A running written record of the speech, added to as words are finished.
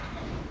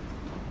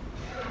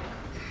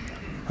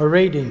A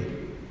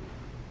reading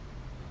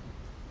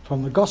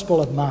from the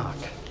Gospel of Mark.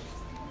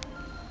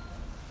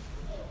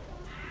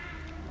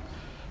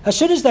 As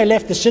soon as they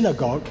left the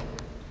synagogue,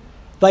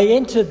 they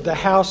entered the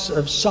house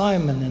of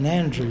Simon and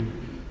Andrew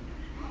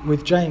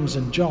with James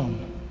and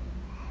John.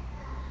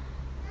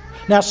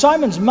 Now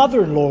Simon's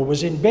mother-in-law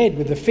was in bed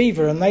with a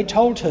fever, and they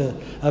told her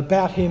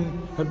about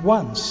him at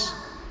once.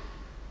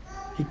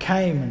 He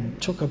came and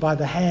took her by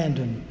the hand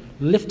and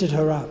lifted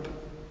her up.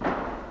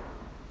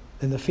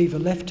 Then the fever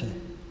left her,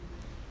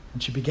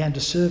 and she began to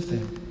serve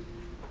them.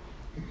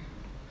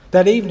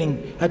 That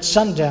evening at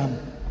sundown,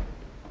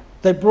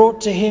 they brought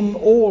to him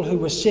all who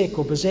were sick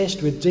or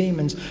possessed with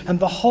demons,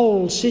 and the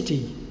whole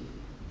city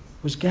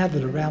was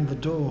gathered around the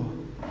door.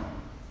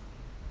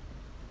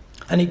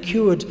 And he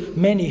cured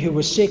many who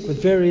were sick with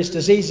various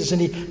diseases,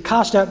 and he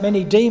cast out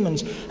many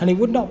demons, and he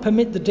would not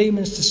permit the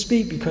demons to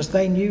speak because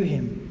they knew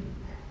him.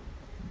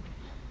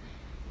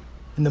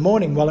 In the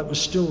morning, while it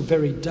was still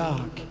very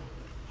dark,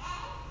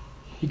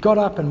 he got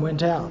up and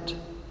went out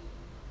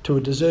to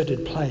a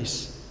deserted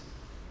place.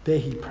 There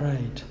he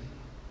prayed.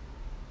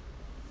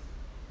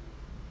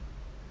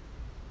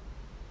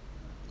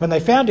 When they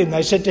found him,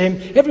 they said to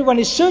him, "Everyone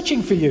is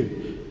searching for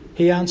you."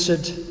 He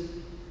answered,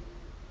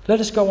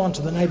 "Let us go on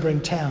to the neighbouring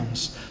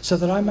towns, so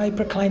that I may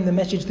proclaim the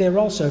message there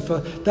also, for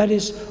that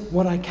is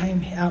what I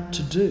came out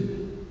to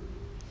do."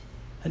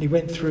 And he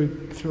went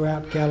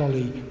throughout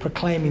Galilee,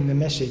 proclaiming the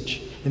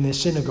message in their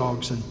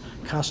synagogues and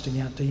casting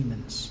out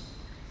demons.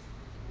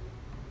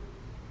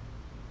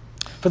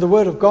 For the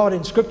word of God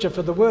in Scripture,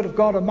 for the word of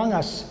God among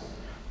us,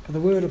 for the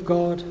word of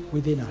God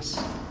within us.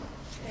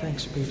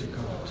 Thanks be to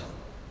God.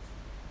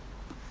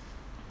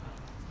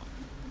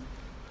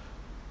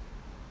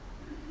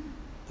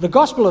 The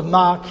Gospel of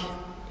Mark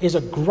is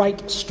a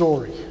great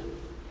story.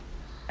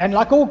 And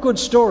like all good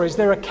stories,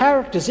 there are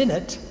characters in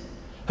it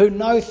who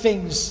know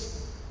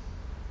things.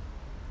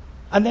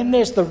 And then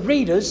there's the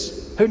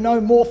readers who know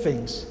more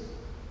things.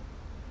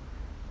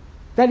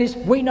 That is,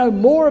 we know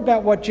more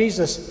about what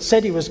Jesus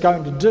said he was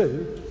going to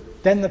do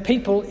than the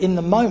people in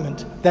the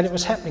moment that it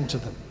was happening to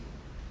them.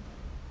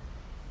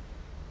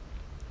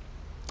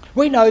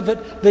 We know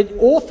that the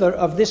author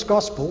of this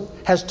gospel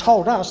has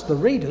told us, the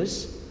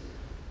readers,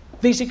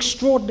 these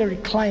extraordinary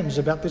claims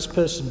about this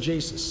person,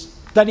 Jesus,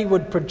 that he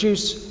would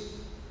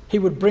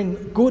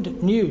bring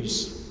good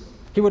news.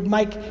 He would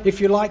make, if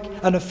you like,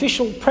 an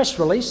official press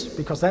release,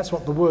 because that's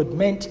what the word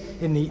meant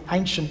in the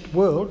ancient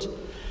world.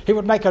 He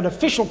would make an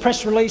official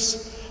press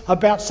release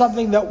about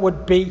something that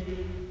would be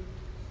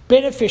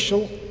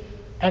beneficial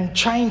and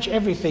change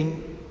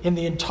everything in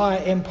the entire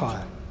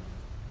empire.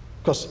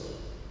 Because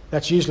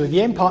that's usually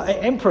the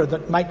emperor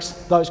that makes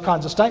those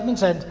kinds of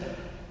statements, and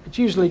it's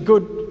usually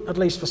good, at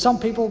least for some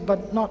people,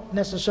 but not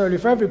necessarily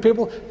for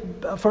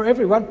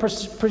everyone.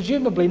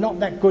 Presumably not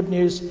that good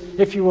news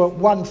if you were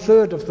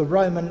 1/3 of the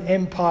Roman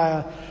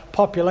Empire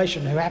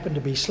population who happened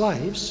to be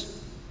slaves.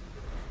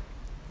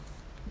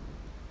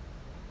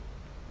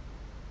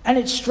 And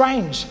it's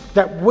strange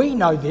that we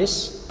know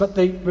this, but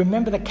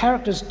remember the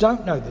characters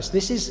don't know this.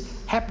 This is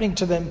happening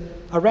to them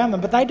around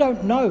them, but they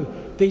don't know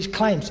these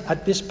claims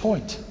at this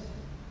point.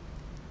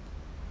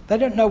 They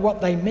don't know what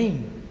they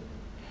mean.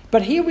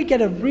 But here we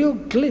get a real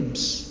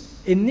glimpse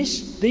in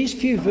these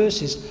few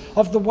verses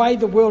of the way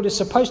the world is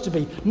supposed to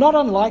be. Not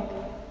unlike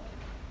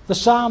the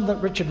psalm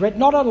that Richard read,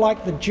 not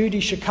unlike the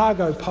Judy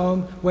Chicago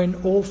poem, "When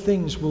All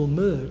Things Will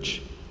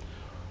Merge."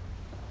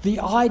 The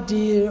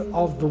idea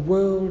of the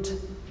world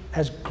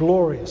as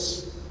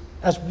glorious,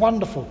 as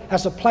wonderful,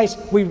 as a place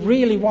we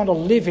really want to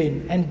live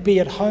in and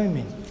be at home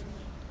in.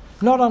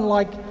 Not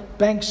unlike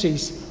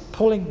Banksy's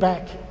pulling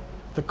back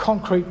the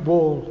concrete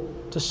wall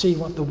to see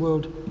what the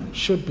world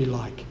should be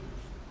like.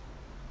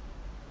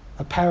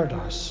 A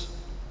paradise.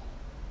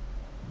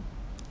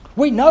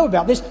 We know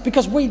about this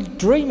because we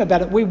dream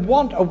about it. We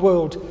want a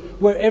world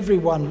where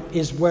everyone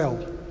is well.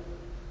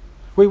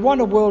 We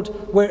want a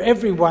world where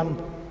everyone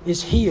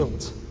is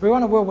healed. We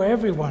want a world where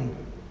everyone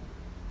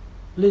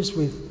lives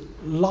with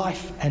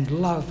life and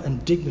love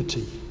and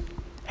dignity.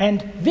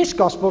 And this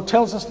gospel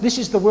tells us this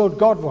is the world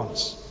God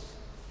wants.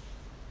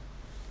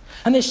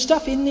 And there's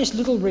stuff in this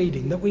little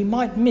reading that we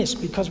might miss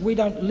because we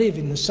don't live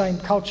in the same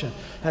culture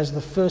as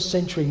the first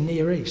century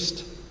Near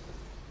East.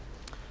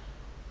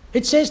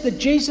 It says that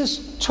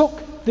Jesus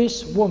took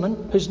this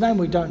woman, whose name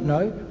we don't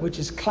know, which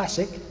is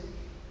classic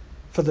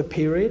for the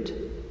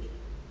period.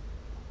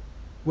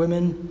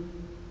 Women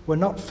were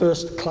not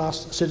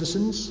first-class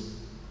citizens.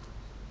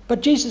 But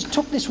Jesus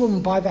took this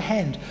woman by the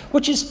hand,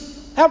 which is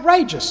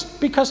outrageous,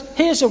 because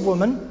here's a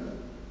woman.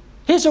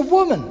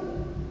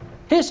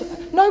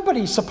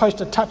 Nobody's supposed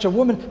to touch a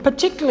woman,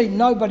 particularly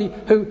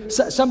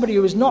somebody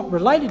who is not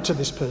related to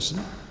this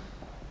person.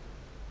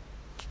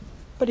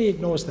 But he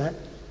ignores that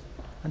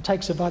and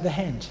takes her by the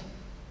hand.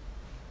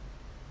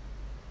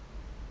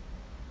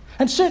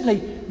 And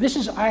certainly this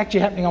is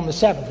actually happening on the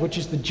Sabbath, which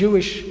is the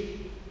Jewish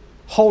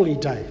holy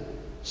day.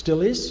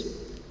 Still is.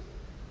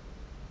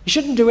 You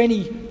shouldn't do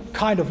any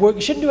kind of work.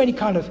 You shouldn't do any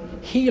kind of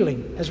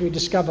healing, as we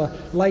discover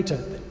later.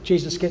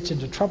 Jesus gets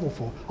into trouble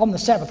for, on the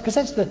Sabbath, because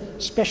that's the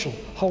special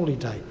holy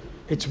day.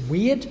 It's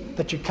weird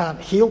that you can't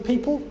heal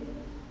people,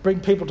 bring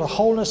people to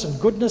wholeness and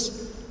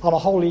goodness on a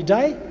holy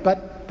day,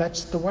 but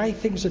that's the way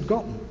things had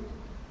gotten.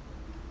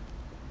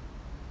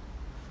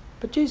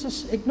 But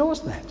Jesus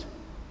ignores that.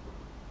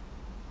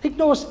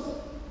 Ignores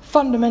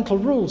fundamental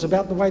rules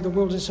about the way the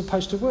world is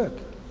supposed to work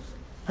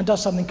and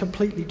does something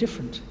completely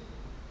different.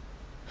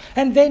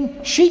 And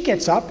then she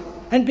gets up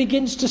and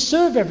begins to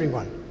serve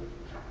everyone,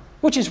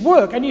 which is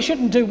work, and you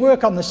shouldn't do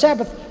work on the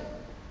Sabbath.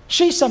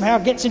 She somehow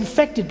gets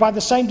infected by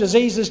the same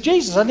disease as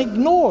Jesus and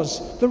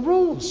ignores the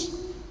rules.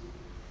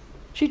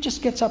 She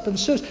just gets up and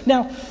serves.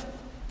 Now,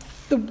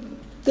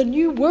 the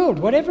new world,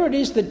 whatever it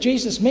is that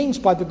Jesus means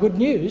by the good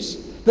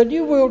news, the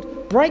new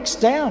world breaks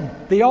down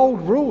the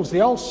old rules,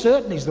 the old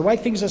certainties, the way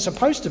things are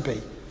supposed to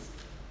be.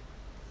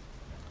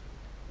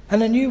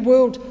 And a new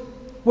world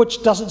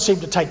which doesn't seem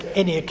to take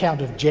any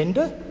account of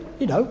gender.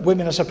 You know,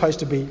 women are supposed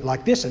to be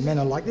like this and men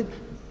are like this.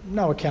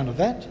 No account of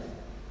that.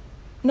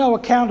 No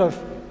account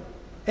of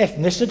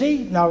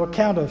ethnicity, no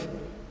account of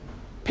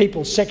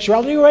people's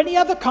sexuality or any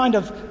other kind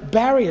of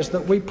barriers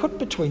that we put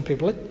between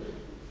people.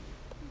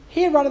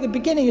 Here right at the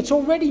beginning, it's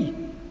already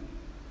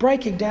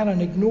breaking down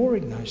and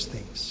ignoring those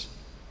things.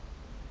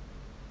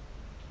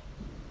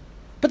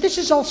 But this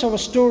is also a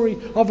story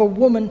of a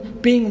woman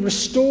being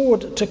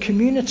restored to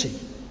community.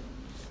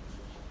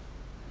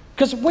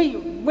 Because we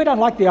don't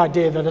like the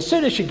idea that as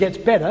soon as she gets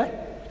better,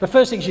 the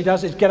first thing she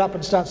does is get up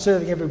and start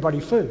serving everybody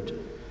food.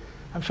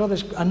 I'm sure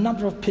there's a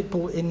number of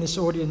people in this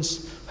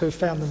audience who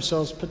found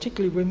themselves,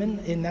 particularly women,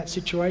 in that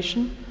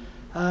situation.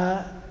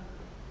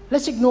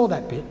 Let's ignore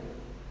that bit.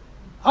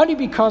 Only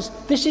because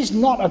this is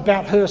not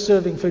about her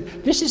serving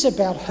food. This is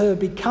about her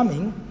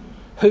becoming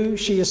who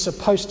she is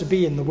supposed to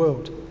be in the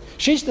world.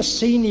 She's the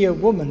senior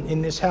woman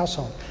in this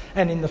household.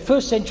 And in the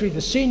first century,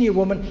 the senior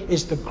woman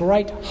is the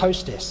great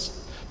hostess.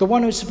 The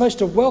one who's supposed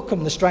to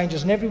welcome the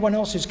strangers and everyone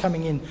else who's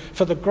coming in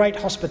for the great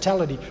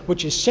hospitality,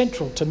 which is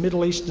central to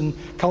Middle Eastern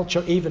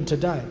culture even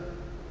today.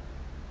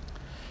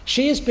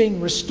 She is being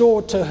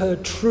restored to her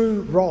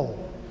true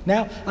role.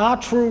 Now, our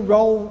true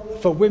role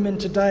for women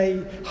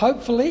today,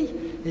 hopefully,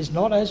 is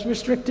not as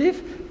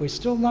restrictive. We're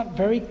still not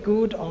very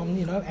good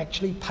on,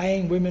 actually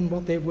paying women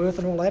what they're worth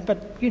and all that,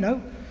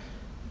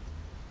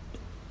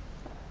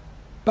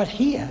 But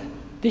here,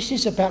 this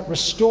is about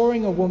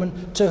restoring a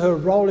woman to her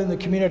role in the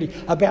community,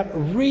 about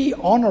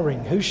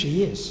re-honouring who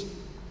she is.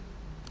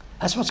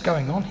 That's what's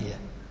going on here.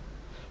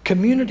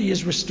 Community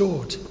is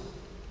restored.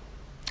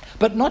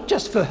 But not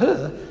just for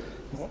her,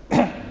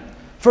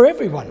 for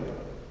everyone.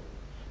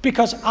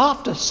 Because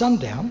after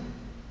sundown,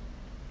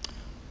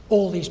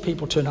 all these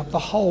people turn up. The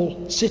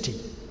whole city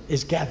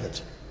is gathered.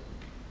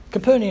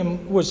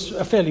 Capernaum was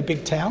a fairly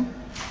big town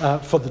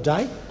for the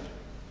day.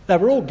 They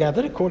were all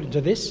gathered, according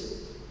to this.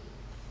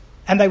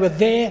 And they were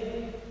there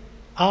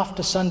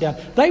after sundown.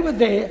 They were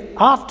there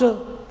after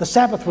the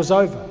Sabbath was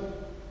over.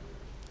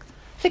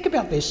 Think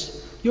about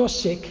this. You're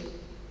sick.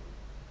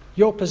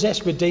 You're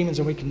possessed with demons,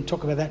 and we can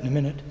talk about that in a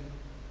minute.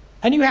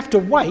 And you have to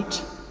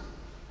wait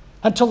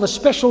until the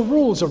special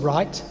rules are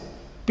right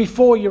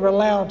before you're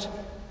allowed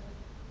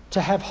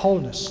to have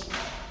wholeness.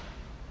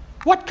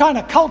 What kind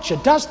of culture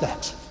does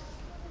that?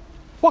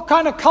 What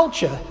kind of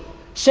culture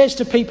says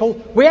to people,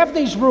 we have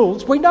these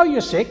rules, we know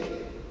you're sick,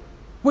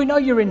 we know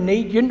you're in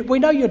need, we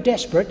know you're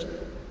desperate,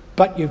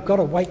 but you've got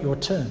to wait your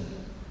turn?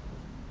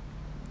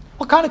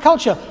 What kind of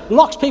culture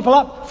locks people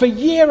up for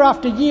year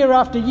after year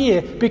after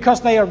year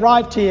because they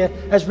arrived here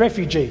as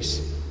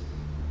refugees?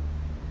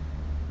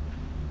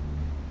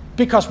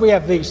 Because we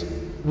have these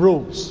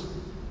rules.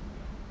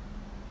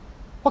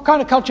 What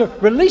kind of culture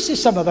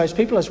releases some of those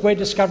people, as we're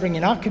discovering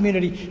in our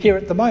community here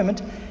at the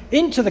moment,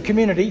 into the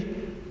community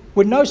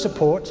with no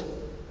support,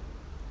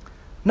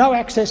 no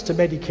access to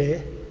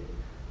Medicare,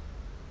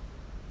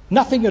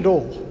 nothing at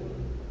all,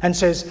 and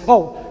says,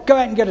 oh, go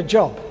out and get a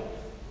job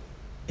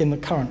in the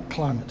current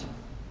climate?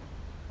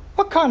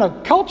 What kind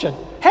of culture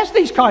has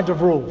these kinds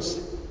of rules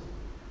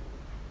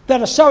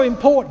that are so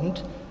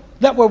important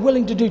that we're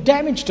willing to do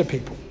damage to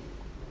people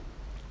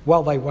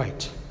while they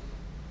wait?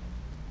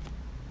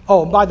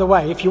 Oh, and by the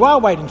way, if you are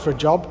waiting for a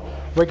job,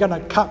 we're going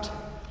to cut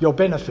your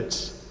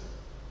benefits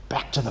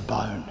back to the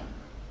bone.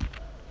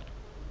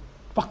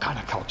 What kind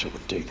of culture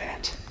would do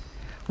that?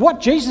 What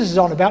Jesus is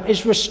on about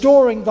is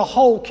restoring the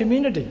whole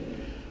community.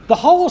 The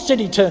whole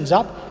city turns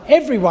up,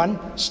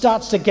 everyone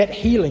starts to get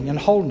healing and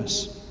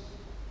wholeness.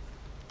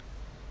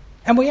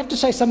 And we have to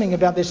say something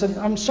about this, and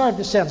I'm sorry if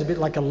this sounds a bit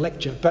like a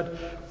lecture, but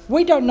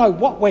we don't know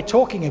what we're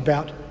talking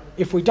about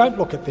if we don't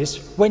look at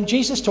this when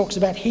Jesus talks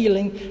about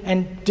healing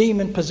and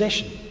demon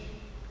possession.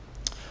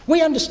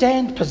 We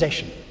understand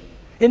possession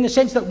in the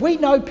sense that we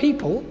know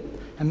people,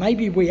 and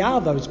maybe we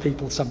are those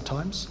people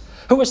sometimes,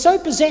 who are so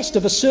possessed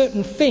of a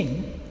certain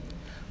thing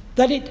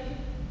that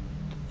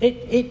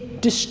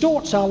it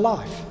distorts our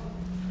life.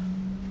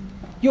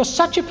 You're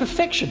such a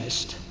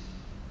perfectionist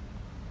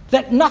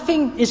That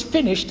nothing is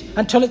finished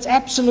until it's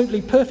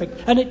absolutely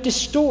perfect, and it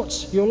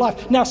distorts your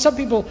life. Now, some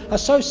people are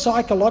so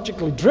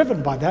psychologically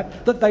driven by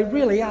that they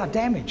really are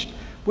damaged.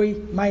 We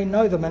may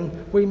know them,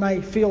 and we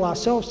may feel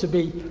ourselves to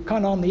be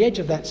kind of on the edge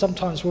of that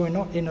sometimes when we're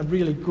not in a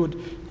really good,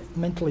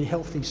 mentally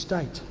healthy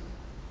state.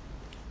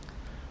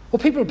 Or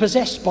people are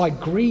possessed by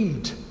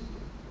greed.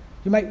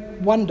 You may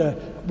wonder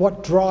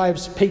what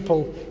drives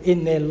people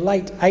in their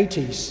late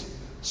 80s,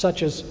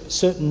 such as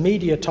certain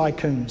media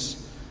tycoons,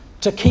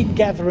 to keep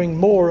gathering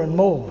more and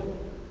more.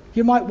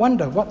 You might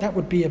wonder what that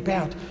would be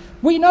about.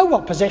 We know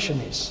what possession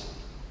is.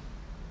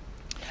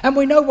 And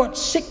we know what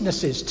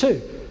sickness is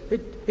too.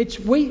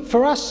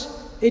 For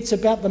us, it's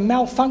about the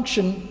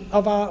malfunction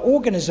of our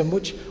organism,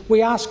 which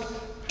we ask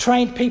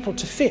trained people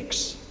to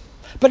fix.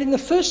 But in the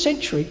first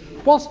century,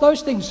 whilst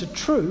those things are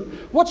true,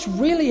 what's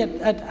really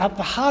at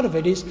the heart of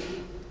it is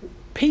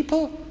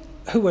people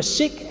who are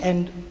sick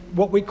and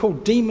what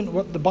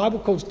the Bible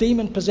calls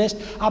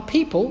demon-possessed, are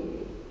people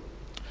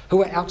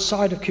who are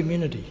outside of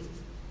community.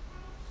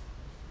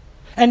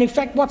 And in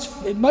fact, what's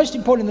most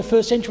important in the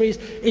first century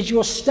is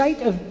your state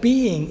of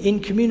being in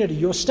community,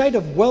 your state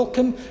of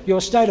welcome,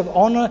 your state of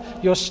honour,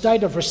 your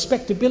state of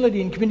respectability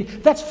in community.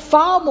 That's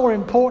far more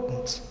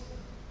important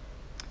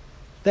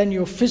than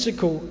your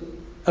physical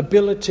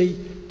ability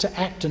to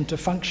act and to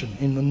function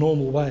in the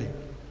normal way.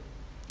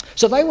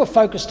 So we're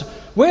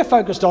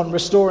focused on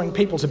restoring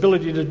people's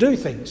ability to do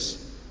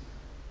things.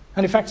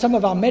 And in fact, some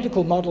of our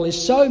medical model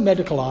is so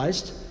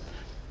medicalised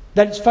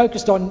that it's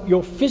focused on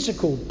your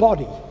physical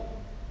body.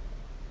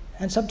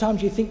 And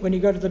sometimes you think when you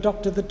go to the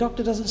doctor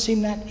doesn't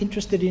seem that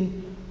interested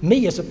in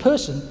me as a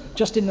person,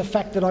 just in the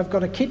fact that I've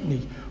got a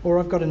kidney or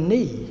I've got a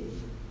knee,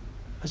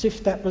 as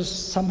if that was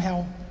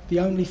somehow the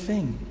only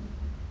thing.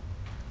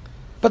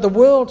 But the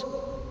world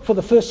for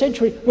the first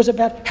century was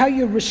about how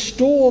you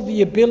restore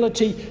the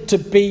ability to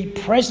be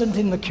present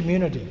in the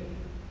community,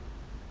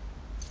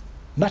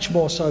 much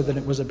more so than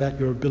it was about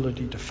your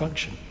ability to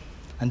function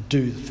and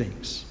do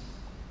things.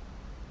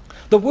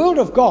 The world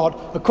of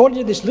God, according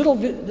to this little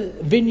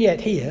vignette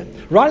here,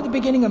 right at the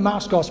beginning of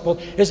Mark's Gospel,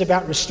 is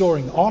about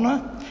restoring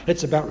honour,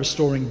 it's about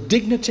restoring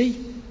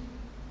dignity.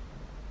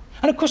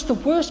 And of course, the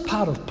worst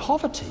part of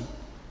poverty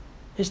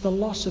is the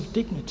loss of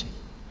dignity.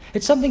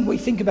 It's something we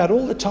think about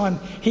all the time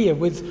here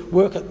with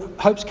work at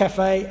Hope's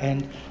Cafe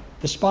and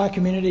the Spire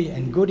community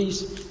and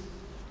Goodies.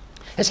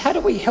 Is how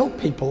do we help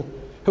people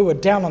who are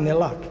down on their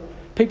luck,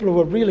 people who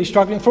are really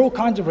struggling for all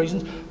kinds of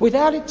reasons,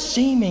 without it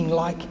seeming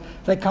like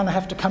they kind of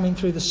have to come in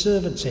through the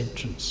servants'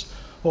 entrance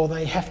or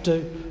they have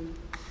to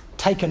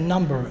take a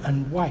number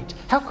and wait.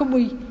 How can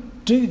we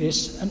do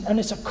this? And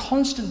it's a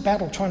constant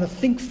battle trying to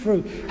think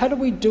through how do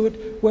we do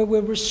it where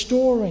we're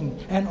restoring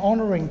and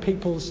honouring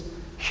people's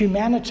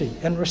humanity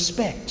and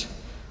respect.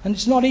 And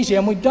it's not easy,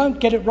 and we don't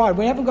get it right.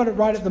 We haven't got it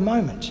right at the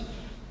moment.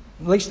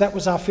 At least that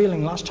was our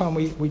feeling last time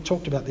we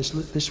talked about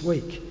this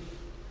week.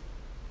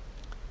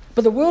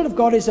 But the world of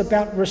God is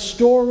about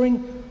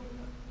restoring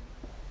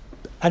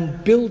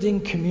and building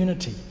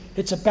community.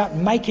 It's about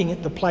making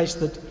it the place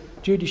that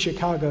Judy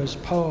Chicago's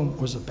poem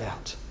was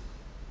about.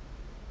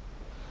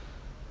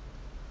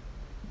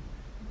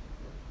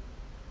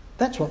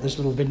 That's what this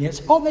little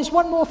vignette's. Oh, there's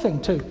one more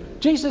thing too.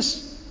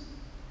 Jesus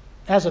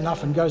has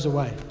enough and goes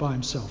away by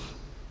himself.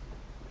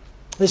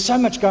 There's so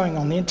much going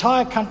on. The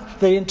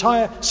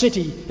entire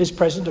city is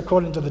present,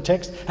 according to the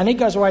text, and he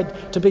goes away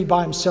to be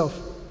by himself.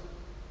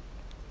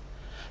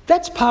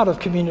 That's part of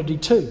community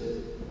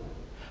too.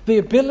 The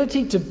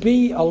ability to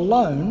be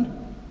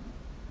alone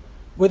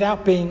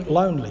without being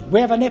lonely. We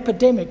have an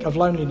epidemic of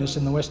loneliness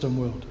in the Western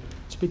world.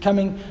 It's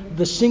becoming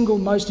the single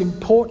most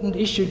important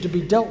issue to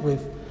be dealt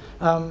with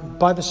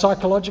by the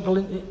psychological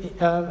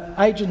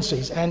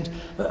agencies and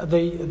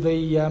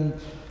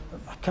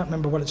I can't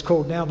remember what it's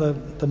called now,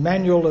 the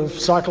Manual of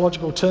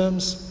Psychological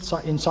Terms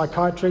in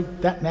Psychiatry,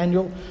 that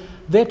manual.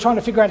 They're trying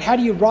to figure out how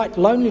do you write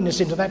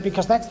loneliness into that,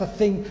 because that's the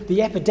thing,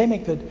 the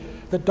epidemic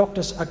that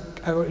doctors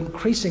are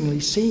increasingly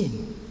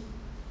seeing.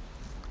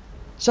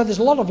 So there's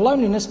a lot of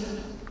loneliness,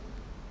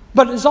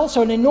 but there's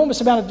also an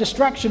enormous amount of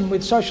distraction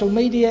with social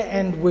media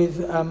and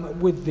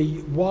with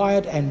the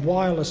wired and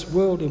wireless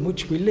world in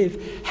which we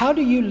live. How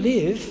do you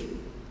live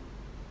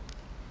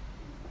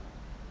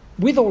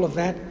with all of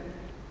that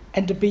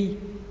and to be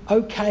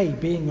okay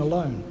being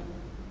alone?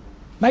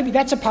 Maybe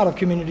that's a part of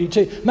community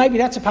too. Maybe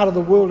that's a part of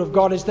the world of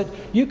God, is that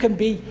you can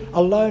be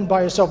alone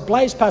by yourself.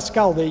 Blaise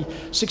Pascal, the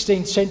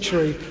 16th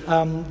century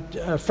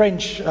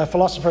French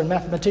philosopher and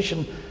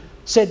mathematician,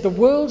 said the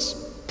world's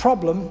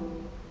problem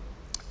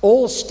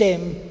all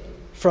stem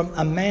from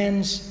a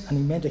man's, and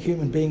he meant a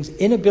human being's,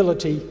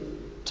 inability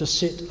to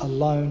sit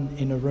alone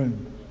in a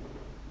room.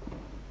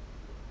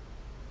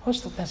 I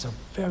always thought that's a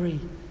very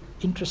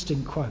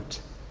interesting quote.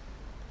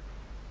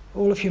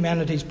 All of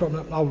humanity's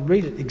problems, I'll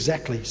read it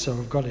exactly, so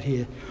I've got it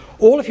here.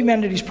 All of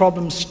humanity's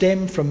problems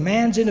stem from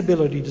man's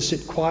inability to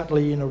sit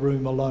quietly in a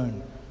room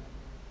alone.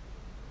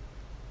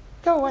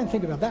 Go away and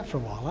think about that for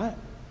a while, right?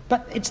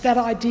 But it's that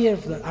idea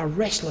of our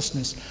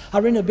restlessness,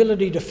 our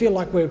inability to feel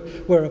like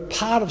we're a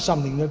part of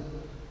something,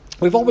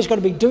 We've always got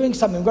to be doing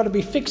something. We've got to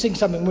be fixing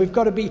something. We've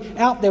got to be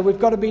out there. We've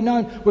got to be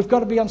known. We've got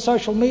to be on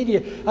social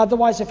media.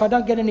 Otherwise, if I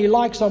don't get any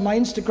likes on my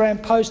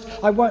Instagram post,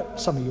 I won't.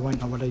 Some of you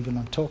won't know what even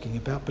I'm talking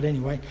about. But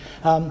anyway,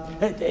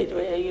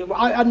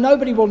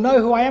 nobody will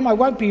know who I am. I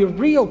won't be a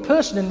real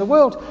person in the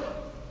world.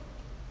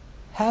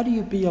 How do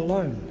you be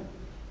alone?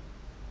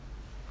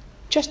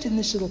 Just in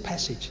this little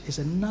passage is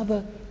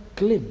another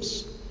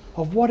glimpse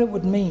of what it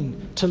would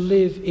mean to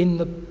live in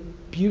the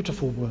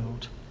beautiful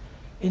world,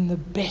 in the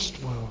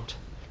best world,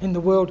 in the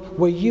world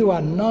where you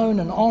are known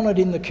and honoured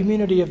in the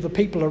community of the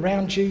people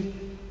around you.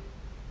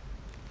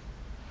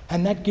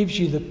 And that gives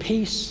you the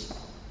peace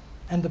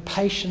and the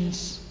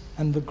patience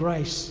and the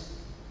grace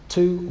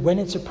to, when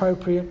it's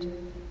appropriate,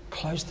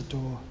 close the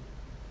door,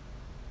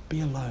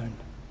 be alone,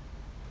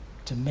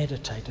 to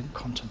meditate and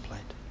contemplate.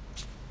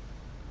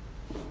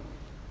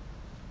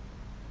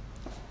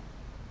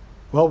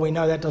 Well, we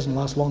know that doesn't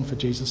last long for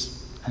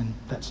Jesus, and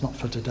that's not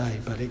for today,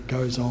 but it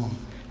goes on.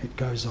 It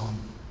goes on.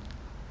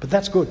 But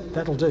that's good.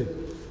 That'll do.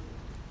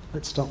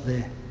 Let's stop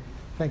there.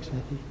 Thanks,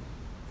 Matthew.